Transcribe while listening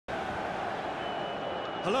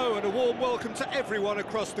Hello and a warm welcome to everyone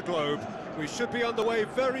across the globe. We should be underway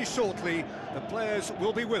very shortly. The players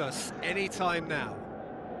will be with us any time now.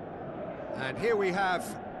 And here we have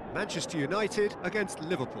Manchester United against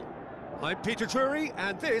Liverpool. I'm Peter Drury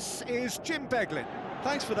and this is Jim Beglin.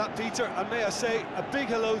 Thanks for that, Peter, and may I say a big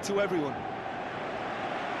hello to everyone.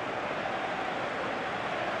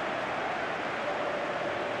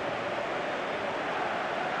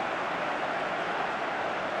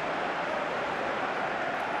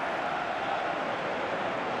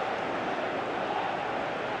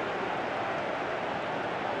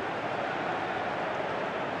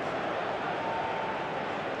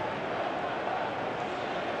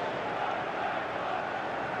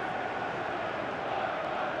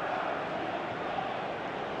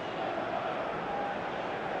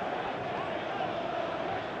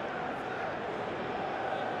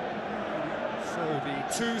 So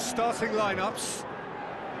the two starting lineups.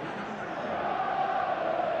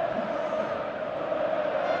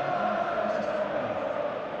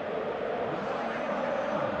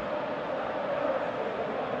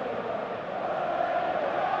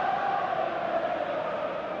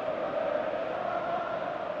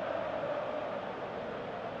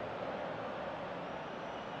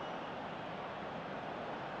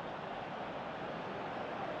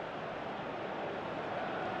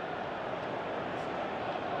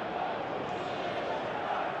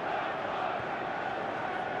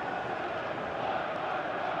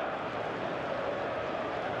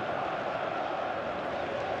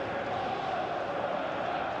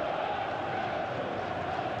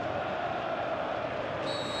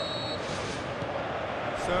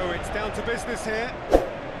 So it's down to business here.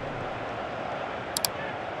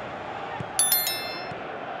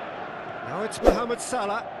 Now it's Mohamed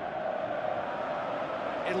Salah.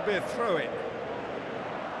 It'll be a throw-in.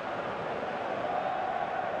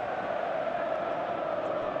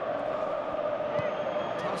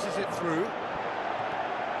 Passes it through.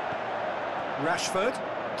 Rashford.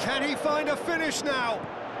 Can he find a finish now?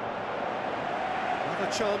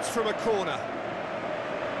 Another chance from a corner.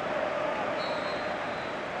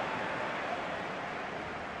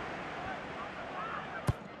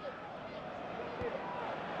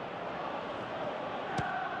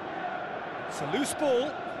 It's a loose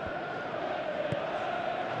ball.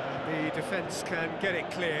 And the defence can get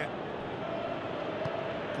it clear.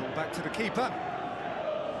 Going back to the keeper.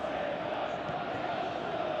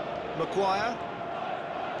 Maguire.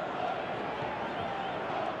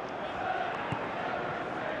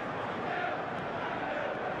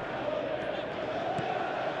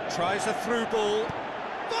 Tries a through ball.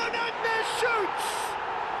 Fernandes shoots!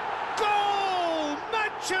 Goal!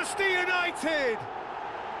 Manchester United!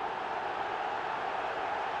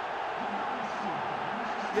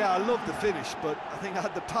 Yeah, I love the finish, but I think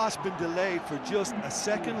had the pass been delayed for just a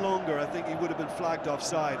second longer, I think he would have been flagged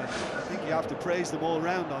offside. And I think you have to praise them all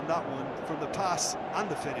round on that one, from the pass and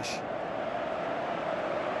the finish.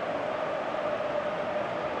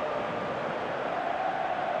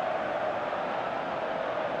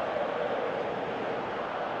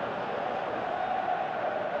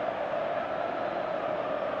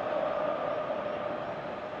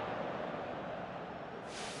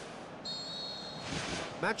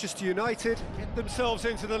 Manchester United get themselves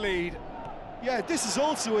into the lead. Yeah, this is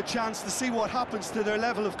also a chance to see what happens to their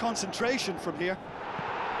level of concentration from here.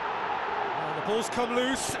 Well, the ball's come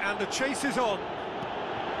loose and the chase is on.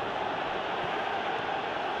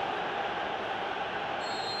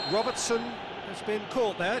 Robertson has been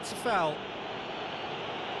caught there, it's a foul.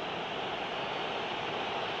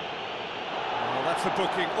 Oh, that's a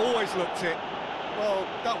booking, always looked it. Well,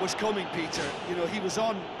 that was coming, Peter. You know, he was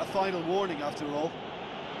on a final warning after all.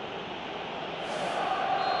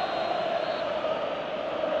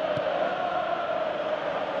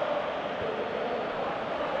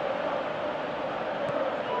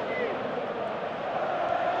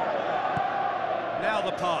 Now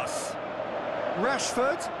the pass.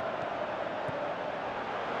 Rashford.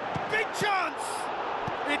 Big chance!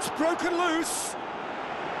 It's broken loose.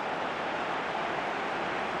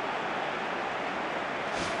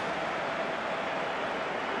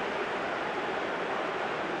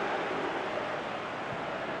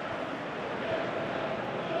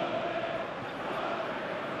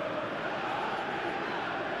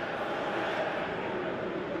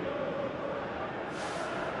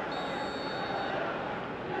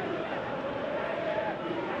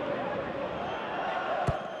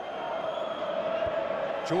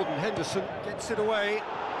 Jordan Henderson gets it away,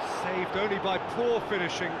 saved only by poor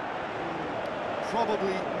finishing.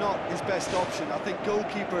 Probably not his best option. I think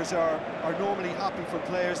goalkeepers are normally happy for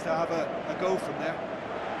players to have a go from there.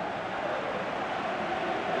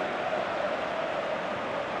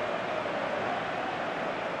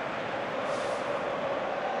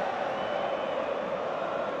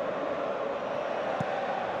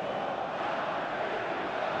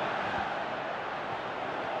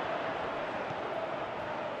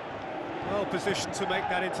 Well positioned to make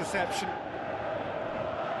that interception.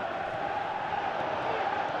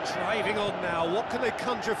 Driving on now, what can they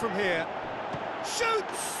conjure from here?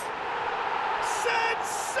 Shoots!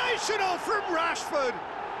 Sensational from Rashford!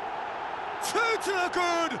 Two to the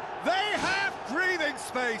good, they have breathing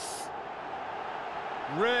space.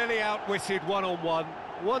 Really outwitted one-on-one.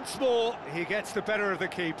 Once more, he gets the better of the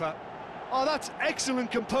keeper. Oh, that's excellent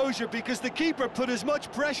composure, because the keeper put as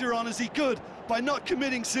much pressure on as he could by not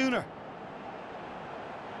committing sooner.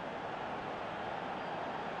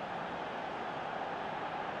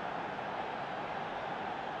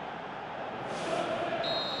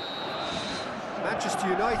 Manchester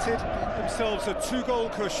United get themselves a two-goal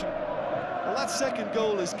cushion. Well, that second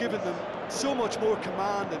goal has given them so much more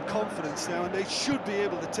command and confidence now, and they should be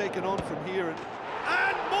able to take it on from here.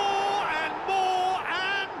 And more, and more,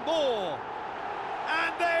 and more.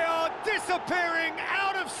 And they are disappearing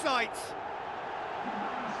out of sight.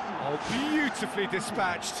 Oh, beautifully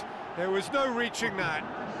dispatched. There was no reaching that.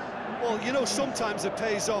 Well, you know, sometimes it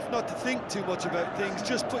pays off not to think too much about things,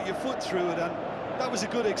 just put your foot through it, and that was a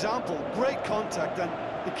good example. Great contact, and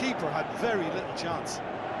the keeper had very little chance.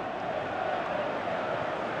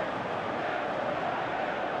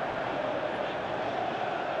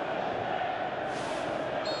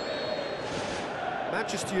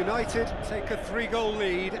 Manchester United take a three-goal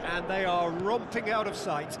lead, and they are romping out of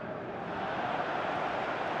sight.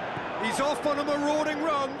 He's off on a marauding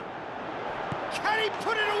run. Can he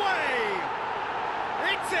put it away?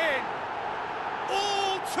 It's in.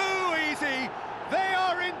 All too easy. They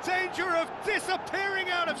are in danger of disappearing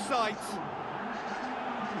out of sight.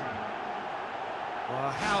 Well,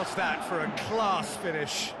 how's that for a class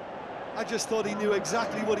finish? I just thought he knew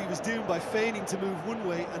exactly what he was doing by feigning to move one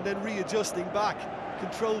way and then readjusting back.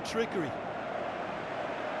 Controlled trickery.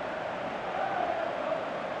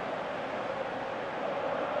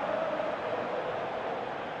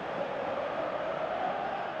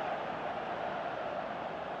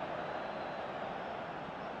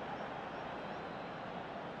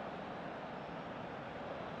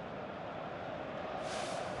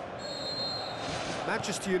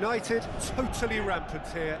 Manchester United totally rampant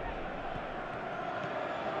here.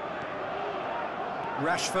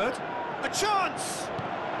 Rashford, a chance!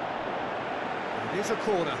 It is a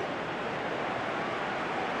corner.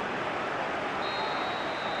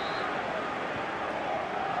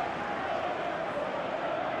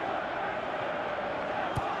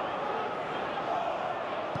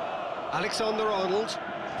 Alexander-Arnold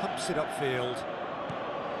pumps it upfield.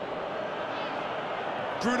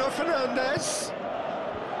 Bruno Fernandes.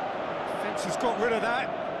 Defence has got rid of that.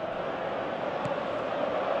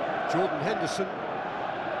 Jordan Henderson.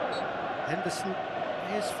 Henderson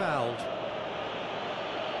is fouled.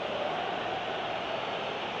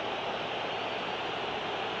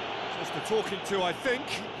 Just a talking to, I think.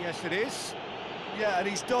 Yes, it is. Yeah, and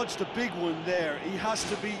he's dodged a big one there. He has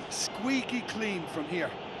to be squeaky clean from here.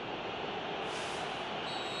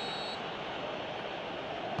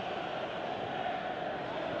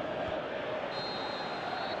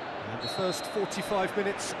 And the first 45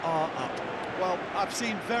 minutes are up. Well, I've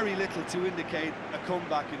seen very little to indicate a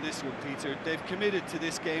comeback in this one, Peter. They've committed to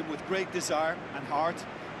this game with great desire and heart,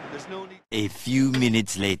 and there's no need... A few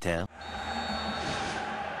minutes later. And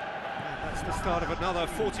that's the start of another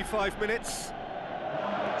 45 minutes.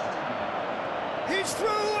 He's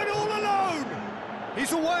through and all alone!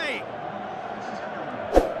 He's away!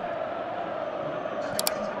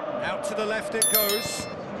 Out to the left it goes.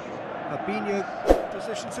 Fabinho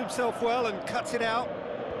positions himself well and cuts it out.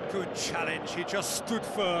 Good challenge, he just stood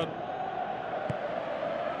firm.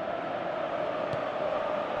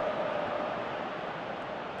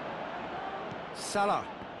 Salah,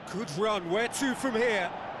 good run, where to from here?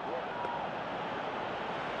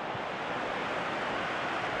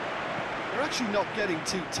 They're actually not getting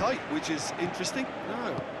too tight, which is interesting.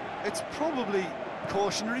 No. It's probably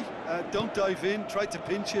cautionary. Don't dive in, try to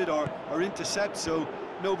pinch it or intercept so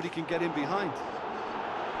nobody can get in behind.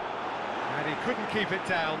 And he couldn't keep it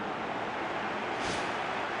down.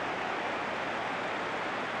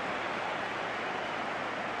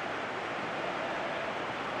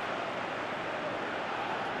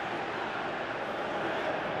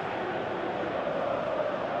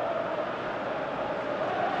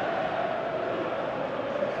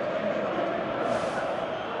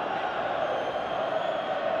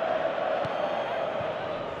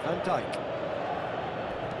 Van Dijk.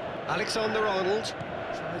 Alexander-Arnold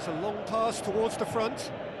tries a long pass towards the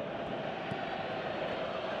front.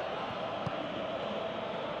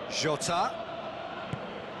 Jota.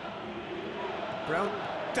 Brown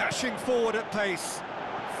dashing forward at pace.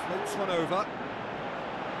 Floats one over.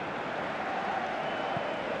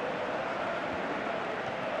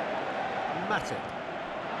 Matip.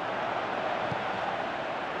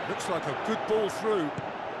 Looks like a good ball through.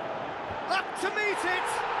 Up to meet it!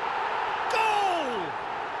 Goal!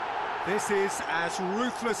 This is as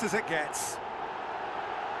ruthless as it gets.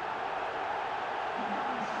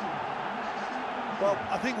 Well,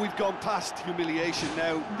 I think we've gone past humiliation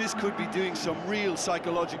now. This could be doing some real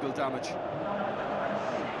psychological damage.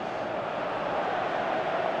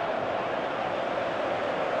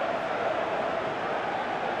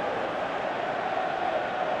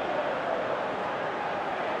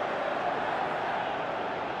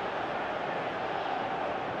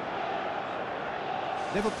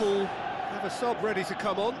 Liverpool have a sub ready to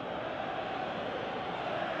come on.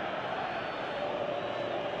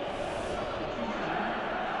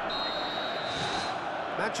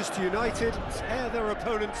 Manchester United tear their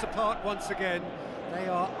opponents apart once again. They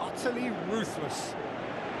are utterly ruthless.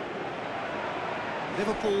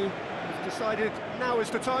 Liverpool have decided now is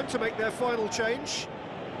the time to make their final change.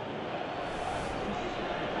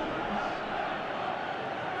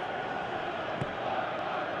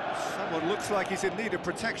 Someone looks like he's in need of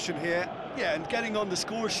protection here. Yeah, and getting on the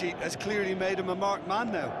score sheet has clearly made him a marked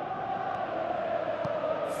man now.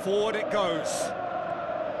 Forward it goes.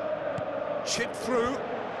 Chip through,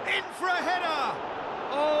 in for a header!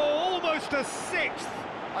 Oh, almost a sixth!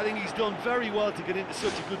 I think he's done very well to get into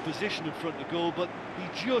such a good position in front of the goal, but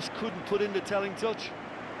he just couldn't put in the telling touch.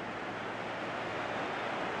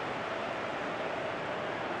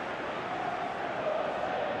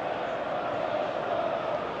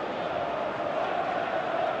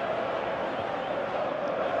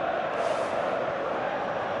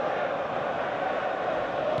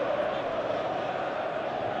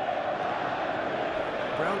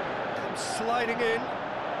 Brown comes sliding in.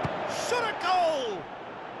 Shot a goal!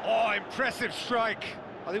 Oh, impressive strike.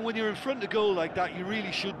 I think when you're in front of the goal like that, you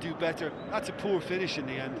really should do better. That's a poor finish in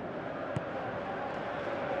the end.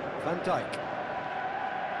 Van Dijk.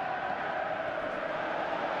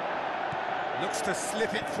 Looks to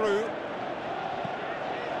slip it through.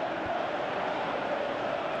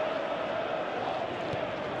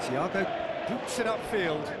 Thiago boots it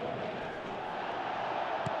upfield.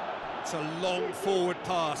 It's a long forward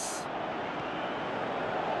pass.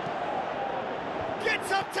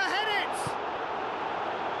 Gets up to head it!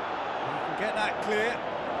 You can get that clear.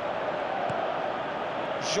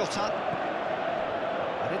 Jota.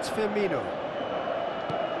 And it's Firmino.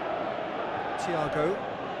 Thiago.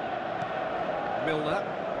 Milner.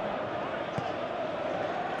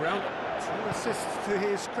 Brown, 2 assists to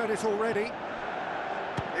his credit already.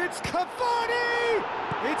 It's Cavani!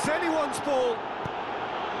 It's anyone's ball.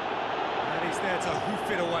 And he's there to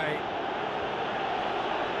hoof it away.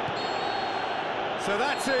 So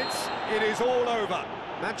that's it. It is all over.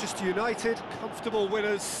 Manchester United, comfortable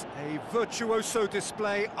winners. A virtuoso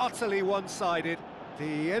display, utterly one-sided.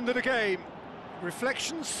 The end of the game.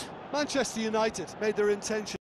 Reflections? Manchester United made their intention